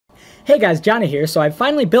Hey guys, Johnny here. So I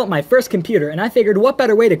finally built my first computer, and I figured what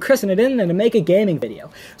better way to christen it in than to make a gaming video.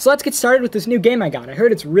 So let's get started with this new game I got. I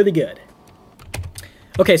heard it's really good.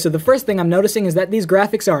 Okay, so the first thing I'm noticing is that these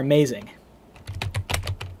graphics are amazing.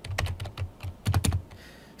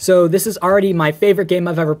 So this is already my favorite game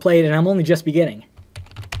I've ever played, and I'm only just beginning.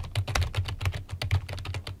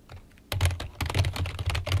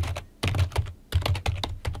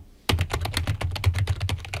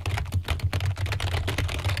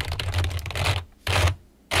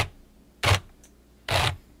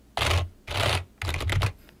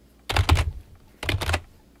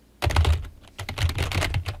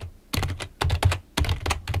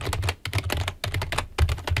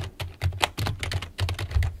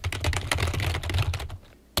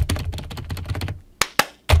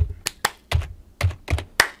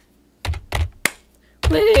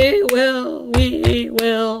 We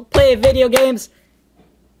will play video games.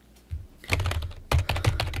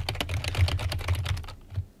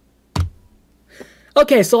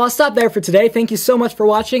 Okay, so I'll stop there for today. Thank you so much for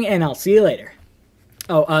watching, and I'll see you later.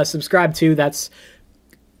 Oh, subscribe too.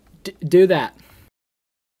 Do that.